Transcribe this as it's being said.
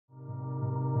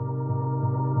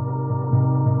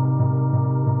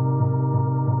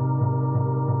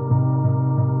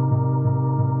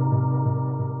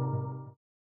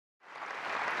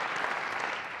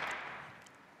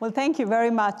Well, thank you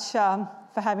very much for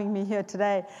having me here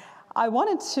today. I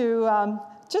wanted to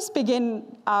just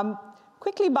begin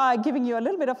quickly by giving you a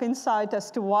little bit of insight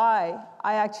as to why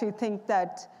I actually think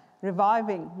that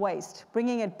reviving waste,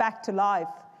 bringing it back to life,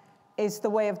 is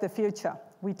the way of the future.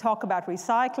 We talk about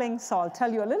recycling, so I'll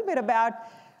tell you a little bit about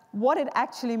what it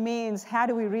actually means, how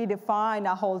do we redefine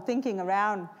our whole thinking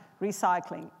around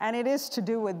recycling, and it is to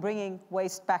do with bringing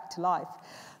waste back to life.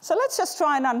 So let's just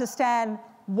try and understand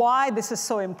why this is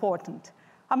so important.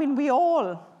 I mean, we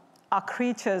all are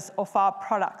creatures of our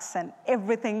products and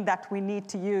everything that we need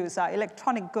to use, our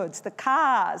electronic goods, the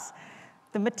cars,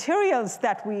 the materials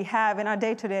that we have in our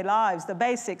day-to-day lives, the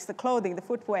basics, the clothing, the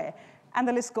footwear, and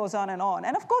the list goes on.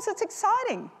 And of course, it's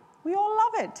exciting. We all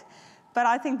love it. But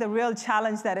I think the real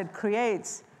challenge that it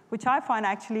creates, which I find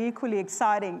actually equally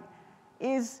exciting,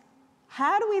 is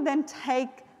how do we then take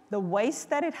the waste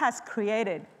that it has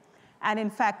created and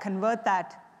in fact convert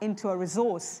that into a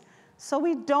resource so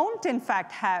we don't in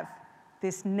fact have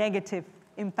this negative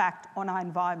impact on our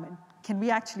environment? Can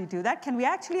we actually do that? Can we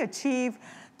actually achieve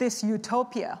this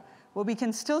utopia where we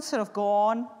can still sort of go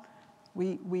on,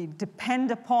 we depend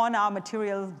upon our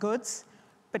material goods,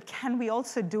 but can we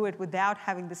also do it without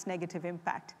having this negative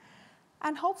impact?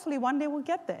 And hopefully one day we'll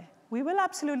get there. We will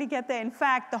absolutely get there. In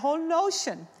fact, the whole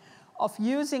notion of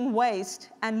using waste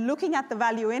and looking at the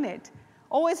value in it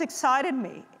always excited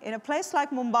me. In a place like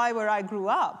Mumbai where I grew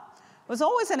up, it was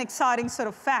always an exciting sort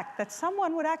of fact that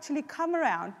someone would actually come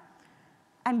around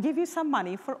and give you some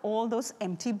money for all those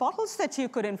empty bottles that you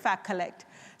could in fact collect.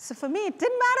 So for me, it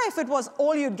didn't matter if it was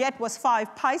all you'd get was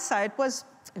 5 paisa, it was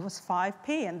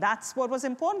 5p, and that's what was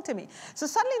important to me. So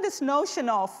suddenly this notion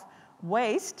of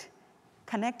waste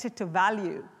connected to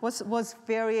value was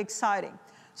very exciting.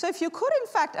 So if you could in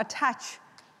fact attach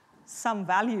some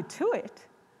value to it,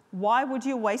 why would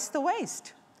you waste the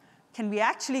waste? Can we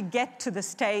actually get to the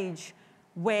stage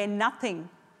where nothing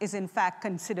is in fact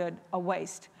considered a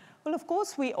waste? Well, of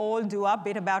course, we all do our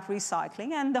bit about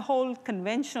recycling, and the whole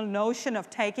conventional notion of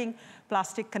taking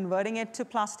plastic, converting it to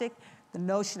plastic, the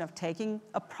notion of taking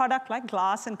a product like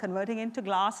glass and converting it into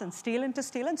glass and steel into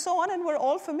steel and so on, and we're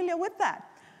all familiar with that.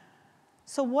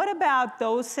 So what about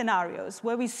those scenarios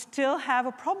where we still have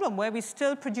a problem, where we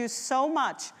still produce so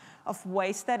much of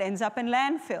waste that ends up in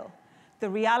landfill? The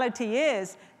reality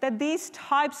is that these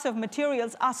types of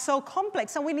materials are so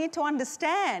complex, and we need to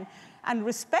understand and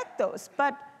respect those.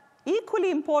 But equally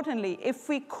importantly, if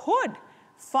we could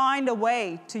find a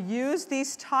way to use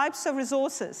these types of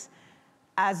resources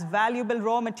as valuable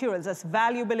raw materials, as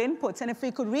valuable inputs, and if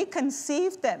we could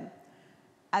reconceive them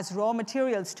as raw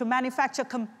materials to manufacture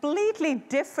completely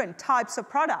different types of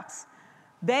products,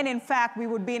 then in fact we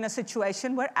would be in a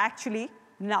situation where actually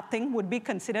nothing would be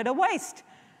considered a waste.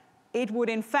 It would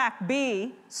in fact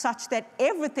be such that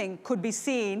everything could be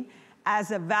seen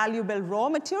as a valuable raw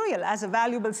material, as a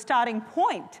valuable starting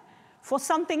point for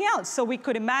something else. So we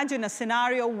could imagine a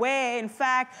scenario where in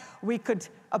fact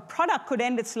a product could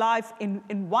end its life in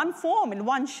one form, in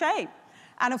one shape,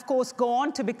 and of course go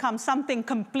on to become something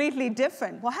completely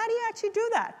different. Well, how do you actually do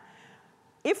that?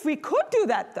 If we could do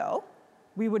that though,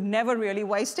 we would never really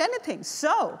waste anything.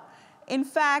 So in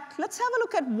fact, let's have a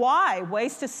look at why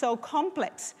waste is so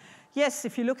complex. Yes,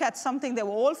 if you look at something that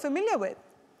we're all familiar with,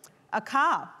 a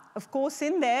car. Of course,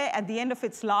 in there, at the end of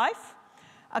its life,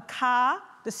 a car,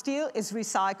 the steel is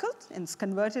recycled and it's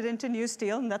converted into new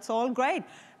steel, and that's all great.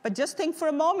 But just think for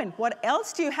a moment, what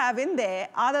else do you have in there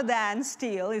other than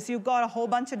steel is you've got a whole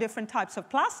bunch of different types of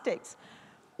plastics,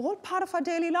 all part of our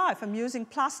daily life. I'm using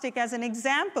plastic as an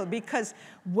example because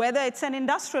whether it's an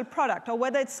industrial product or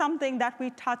whether it's something that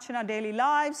we touch in our daily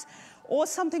lives or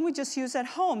something we just use at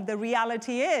home, the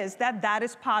reality is that that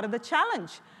is part of the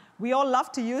challenge. We all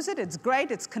love to use it. It's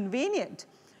great. It's convenient.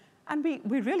 And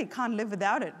we really can't live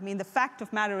without it. I mean, the fact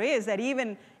of matter is that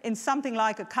even in something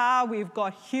like a car, we've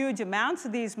got huge amounts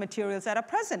of these materials that are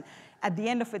present. At the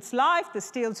end of its life, the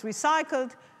steel's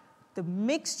recycled. The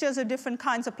mixtures of different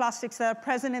kinds of plastics that are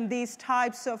present in these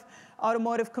types of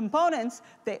automotive components,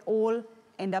 they all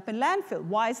end up in landfill.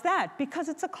 Why is that? Because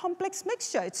it's a complex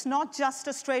mixture. It's not just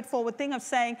a straightforward thing of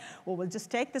saying, well, we'll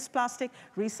just take this plastic,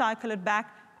 recycle it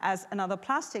back as another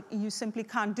plastic. You simply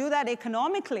can't do that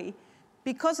economically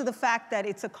because of the fact that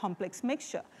it's a complex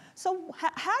mixture. So how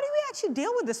do we actually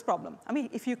deal with this problem? I mean,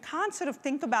 if you can't sort of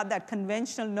think about that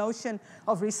conventional notion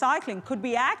of recycling, could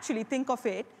we actually think of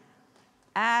it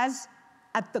as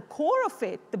at the core of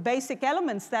it, the basic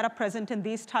elements that are present in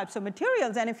these types of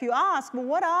materials? And if you ask, well,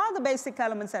 what are the basic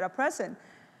elements that are present?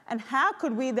 And how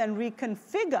could we then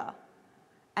reconfigure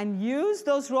and use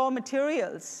those raw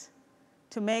materials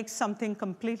to make something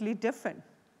completely different?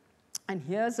 And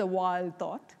here's a wild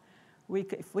thought.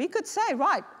 If we could say,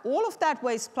 right, all of that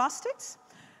waste plastics,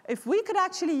 if we could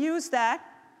actually use that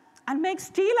and make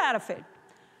steel out of it.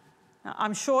 Now,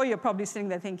 I'm sure you're probably sitting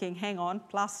there thinking, hang on,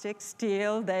 plastic,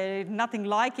 steel, they're nothing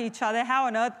like each other. How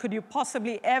on earth could you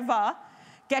possibly ever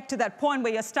get to that point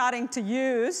where you're starting to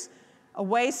use a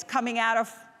waste coming out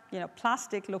of,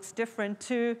 plastic looks different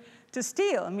to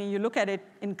steel? I mean, you look at it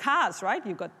in cars, right?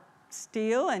 You've got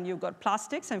steel and you've got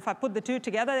plastics, and if I put the two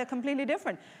together, they're completely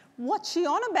different. What's she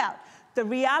on about? The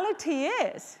reality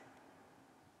is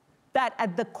that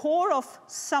at the core of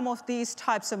some of these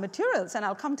types of materials, and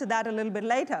I'll come to that a little bit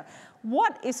later,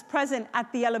 what is present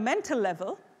at the elemental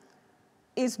level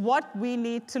is what we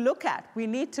need to look at. We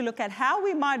need to look at how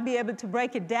we might be able to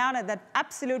break it down at that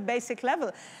absolute basic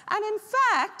level. And in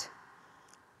fact,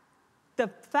 the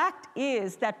fact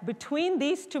is that between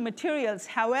these two materials,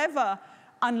 however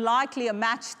unlikely a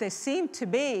match they seem to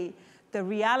be, the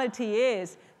reality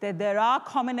is that there are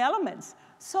common elements.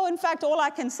 So in fact, all I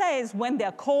can say is when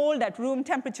they're cold at room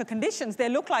temperature conditions, they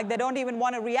look like they don't even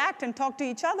want to react and talk to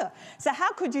each other. So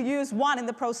how could you use one in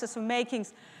the process of making,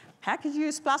 how could you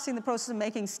use plastic in the process of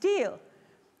making steel?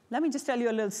 Let me just tell you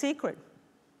a little secret.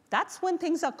 That's when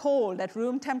things are cold at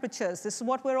room temperatures. This is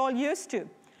what we're all used to.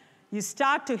 You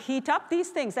start to heat up these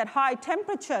things at high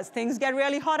temperatures. Things get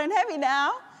really hot and heavy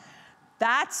now.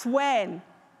 That's when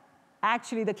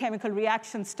actually the chemical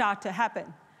reactions start to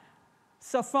happen.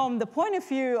 So from the point of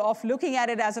view of looking at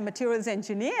it as a materials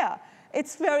engineer,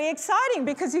 it's very exciting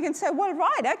because you can say, well,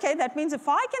 right, okay, that means if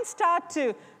I can start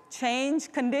to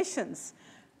change conditions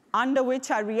under which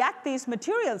I react these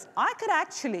materials, I could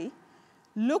actually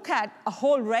look at a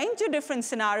whole range of different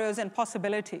scenarios and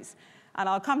possibilities. And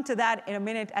I'll come to that in a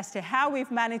minute as to how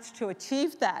we've managed to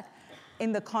achieve that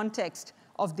in the context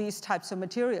of these types of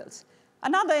materials.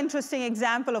 Another interesting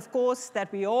example, of course,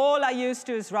 that we all are used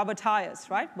to is rubber tires,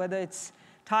 right? Whether it's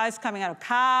tires coming out of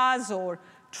cars or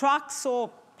trucks or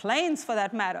planes for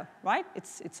that matter, right?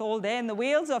 It's all there in the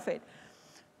wheels of it.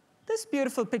 This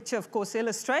beautiful picture, of course,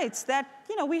 illustrates that,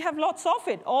 we have lots of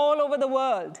it all over the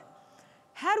world.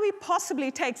 How do we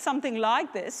possibly take something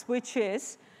like this, which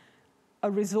is a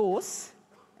resource,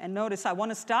 and notice I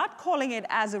want to start calling it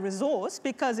as a resource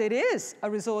because it is a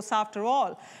resource after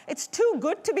all. It's too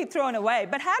good to be thrown away.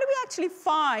 But how do we actually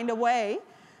find a way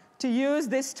to use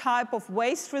this type of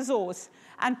waste resource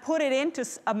and put it into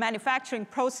a manufacturing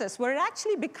process where it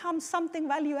actually becomes something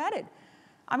value added?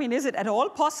 I mean, is it at all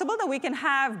possible that we can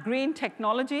have green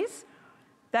technologies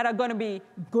that are going to be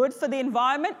good for the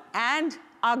environment and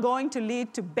are going to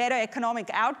lead to better economic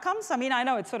outcomes? I mean, I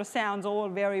know it sort of sounds all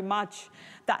very much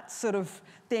that sort of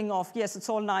thing of, yes, it's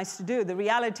all nice to do. The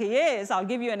reality is, I'll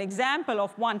give you an example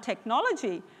of one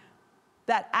technology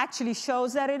that actually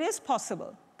shows that it is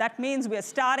possible. That means we're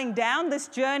starting down this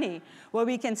journey where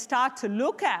we can start to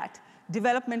look at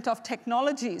development of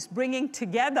technologies, bringing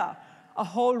together a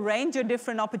whole range of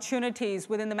different opportunities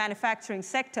within the manufacturing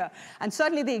sector. And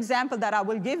certainly the example that I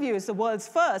will give you is the world's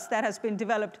first that has been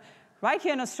developed right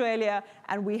here in Australia,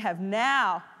 and we have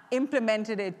now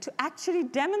implemented it to actually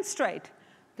demonstrate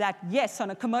that, yes,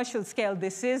 on a commercial scale,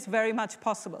 this is very much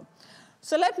possible.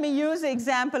 So let me use the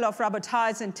example of rubber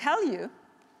tires and tell you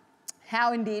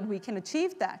how indeed we can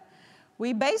achieve that.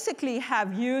 We basically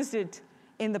have used it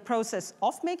in the process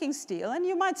of making steel, and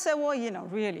you might say, well,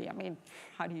 really, I mean,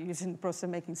 how do you use it in the process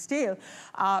of making steel?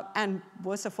 And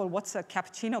worst of all, what's a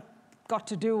cappuccino got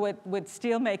to do with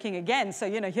steel making again? So,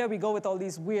 here we go with all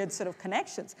these weird sort of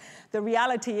connections. The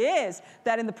reality is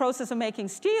that in the process of making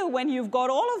steel, when you've got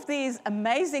all of these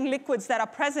amazing liquids that are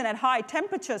present at high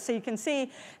temperatures, so you can see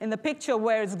in the picture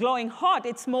where it's glowing hot,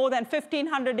 it's more than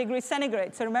 1,500 degrees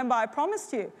centigrade. So remember, I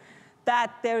promised you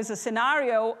that there is a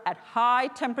scenario at high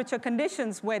temperature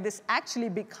conditions where this actually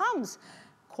becomes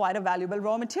quite a valuable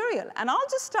raw material. And I'll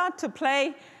just start to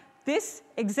play this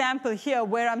example here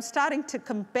where I'm starting to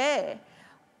compare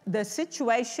the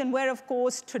situation where, of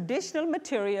course, traditional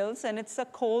materials, and it's a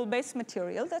coal-based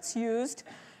material that's used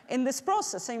in this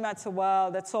process. So you might say,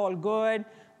 well, that's all good.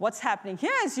 What's happening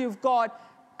here is you've got,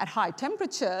 at high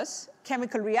temperatures,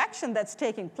 chemical reaction that's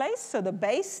taking place. So the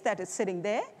base that is sitting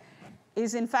there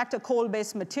is, in fact, a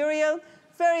coal-based material,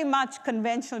 very much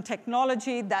conventional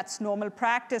technology. That's normal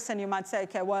practice. And you might say,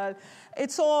 okay, well,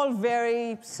 it's all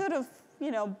very sort of,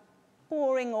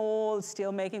 boring old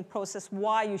steel-making process.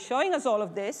 Why are you showing us all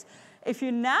of this? If you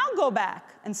now go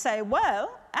back and say,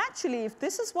 well, actually, if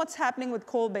this is what's happening with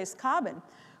coal-based carbon,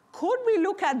 could we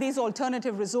look at these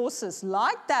alternative resources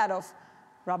like that of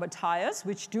rubber tires,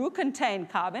 which do contain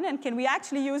carbon, and can we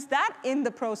actually use that in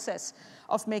the process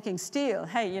of making steel?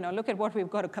 Hey, look at what we've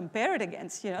got to compare it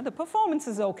against. The performance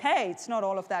is okay. It's not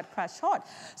all of that crash hot.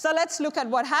 So let's look at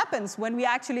what happens when we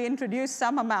actually introduce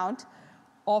some amount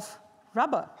of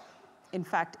rubber, in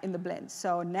fact, in the blend.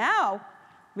 So now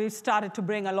we've started to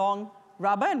bring along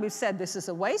rubber, and we've said this is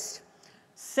a waste.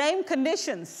 Same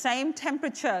conditions, same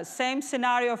temperature, same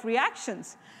scenario of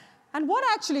reactions. And what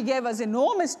actually gave us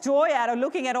enormous joy out of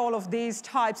looking at all of these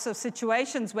types of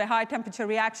situations where high temperature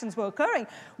reactions were occurring,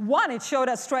 one, it showed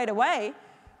us straight away,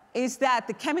 is that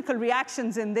the chemical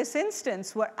reactions in this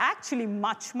instance were actually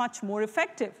much, much more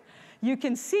effective. You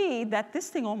can see that this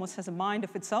thing almost has a mind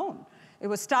of its own. It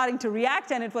was starting to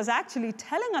react, and it was actually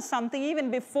telling us something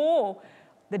even before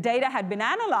the data had been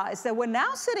analyzed, that we're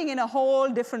now sitting in a whole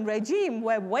different regime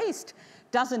where waste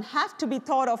doesn't have to be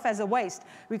thought of as a waste.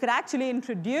 We could actually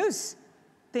introduce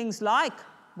things like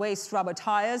waste rubber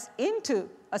tires into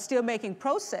a steelmaking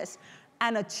process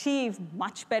and achieve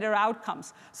much better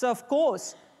outcomes. So of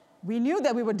course, we knew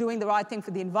that we were doing the right thing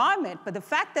for the environment, but the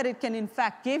fact that it can in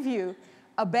fact give you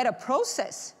a better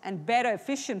process and better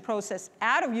efficient process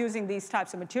out of using these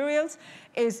types of materials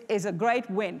is a great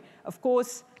win. Of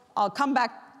course, I'll come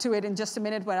back to it in just a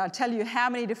minute when I'll tell you how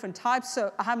many different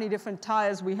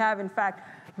tires we have, in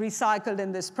fact, recycled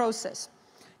in this process.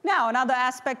 Now, another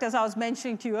aspect, as I was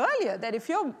mentioning to you earlier, that if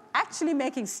you're actually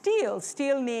making steel,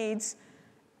 steel needs,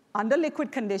 under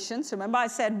liquid conditions, remember I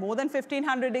said more than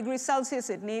 1500 degrees Celsius,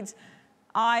 it needs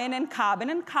iron and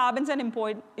carbon's an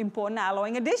important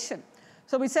alloying addition.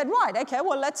 So we said, right, okay,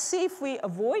 well, let's see if we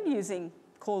avoid using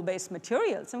coal-based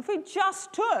materials. And if we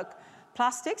just took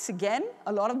plastics, again,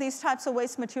 a lot of these types of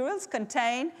waste materials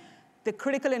contain the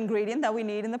critical ingredient that we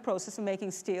need in the process of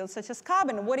making steel, such as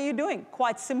carbon. And what are you doing?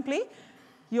 Quite simply,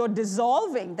 you're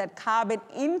dissolving that carbon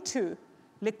into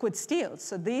liquid steel.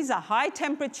 So these are high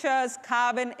temperatures.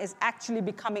 Carbon is actually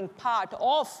becoming part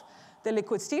of the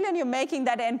liquid steel, and you're making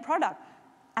that end product.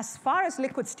 As far as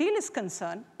liquid steel is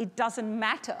concerned, it doesn't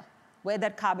matter where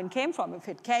that carbon came from. If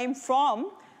it came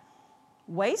from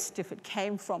waste, if it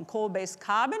came from coal-based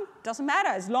carbon, doesn't matter.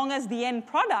 As long as the end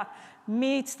product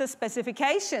meets the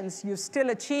specifications, you've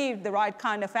still achieved the right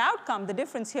kind of outcome. The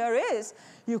difference here is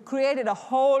you've created a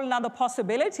whole nother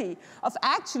possibility of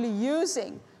actually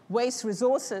using waste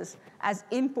resources as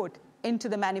input into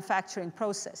the manufacturing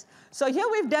process. So here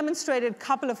we've demonstrated a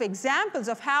couple of examples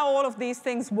of how all of these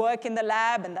things work in the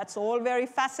lab, and that's all very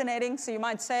fascinating. So you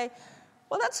might say,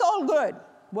 well, that's all good.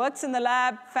 Works in the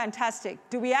lab, fantastic.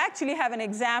 Do we actually have an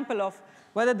example of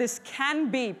whether this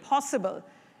can be possible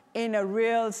in a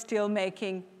real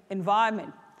steelmaking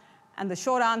environment? And the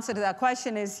short answer to that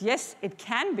question is yes, it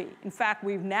can be. In fact,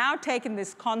 we've now taken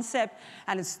this concept,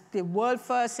 and it's the world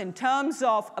first in terms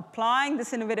of applying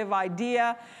this innovative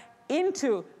idea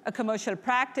into a commercial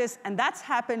practice, and that's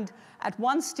happened at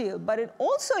OneSteel. But it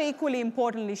also equally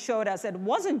importantly showed us that it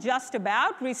wasn't just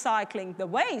about recycling the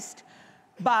waste,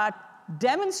 but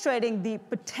demonstrating the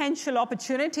potential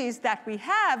opportunities that we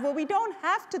have, where we don't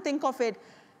have to think of it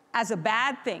as a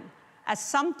bad thing, as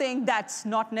something that's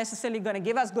not necessarily going to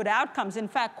give us good outcomes. In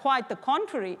fact, quite the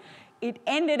contrary. It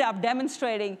ended up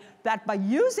demonstrating that by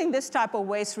using this type of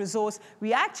waste resource,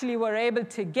 we actually were able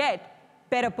to get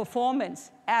better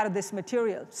performance out of this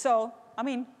material. So, I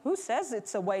mean, who says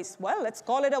it's a waste? Well, let's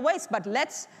call it a waste, but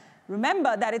let's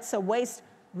remember that it's a waste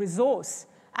resource.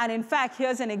 And in fact,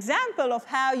 here's an example of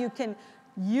how you can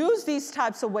use these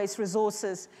types of waste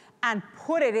resources and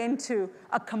put it into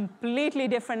a completely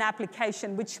different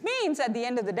application, which means at the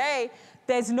end of the day,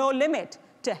 there's no limit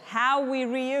to how we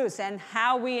reuse and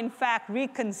how we, in fact,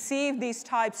 reconceive these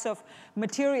types of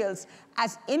materials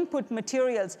as input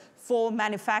materials for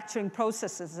manufacturing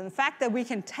processes. And the fact that we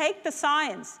can take the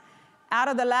science out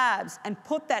of the labs and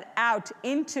put that out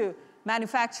into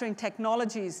manufacturing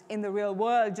technologies in the real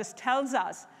world just tells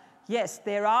us, yes,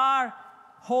 there are a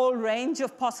whole range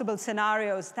of possible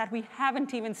scenarios that we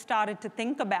haven't even started to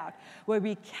think about, where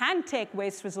we can take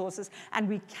waste resources and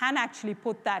we can actually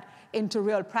put that into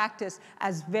real practice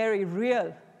as very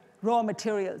real raw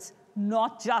materials,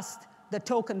 not just the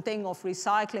token thing of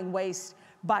recycling waste,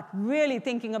 but really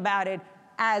thinking about it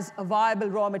as a viable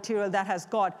raw material that has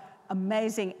got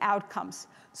amazing outcomes.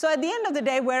 So at the end of the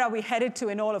day, where are we headed to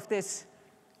in all of this?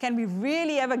 Can we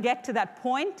really ever get to that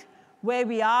point where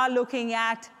we are looking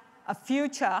at a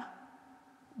future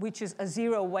which is a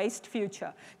zero waste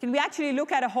future? Can we actually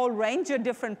look at a whole range of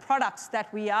different products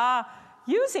that we are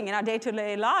using in our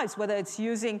day-to-day lives, whether it's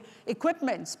using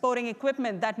equipment, sporting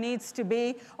equipment that needs to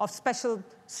be of special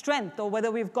strength, or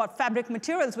whether we've got fabric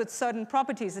materials with certain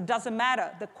properties, it doesn't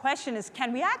matter. The question is,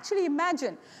 can we actually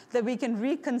imagine that we can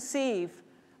reconceive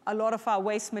a lot of our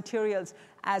waste materials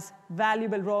as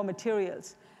valuable raw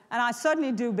materials? And I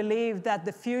certainly do believe that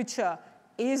the future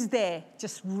is there,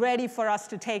 just ready for us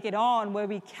to take it on, where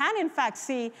we can, in fact,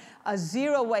 see a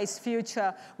zero-waste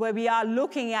future, where we are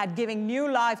looking at giving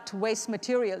new life to waste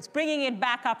materials, bringing it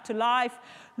back up to life,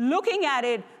 looking at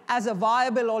it as a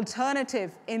viable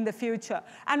alternative in the future,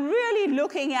 and really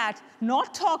looking at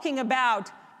not talking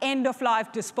about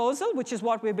end-of-life disposal, which is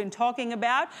what we've been talking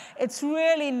about. It's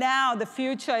really now the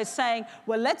future is saying,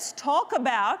 well, let's talk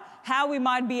about how we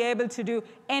might be able to do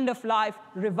end-of-life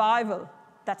revival.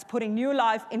 That's putting new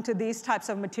life into these types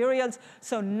of materials,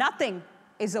 so nothing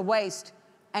is a waste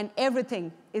and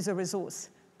everything is a resource.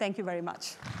 Thank you very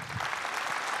much.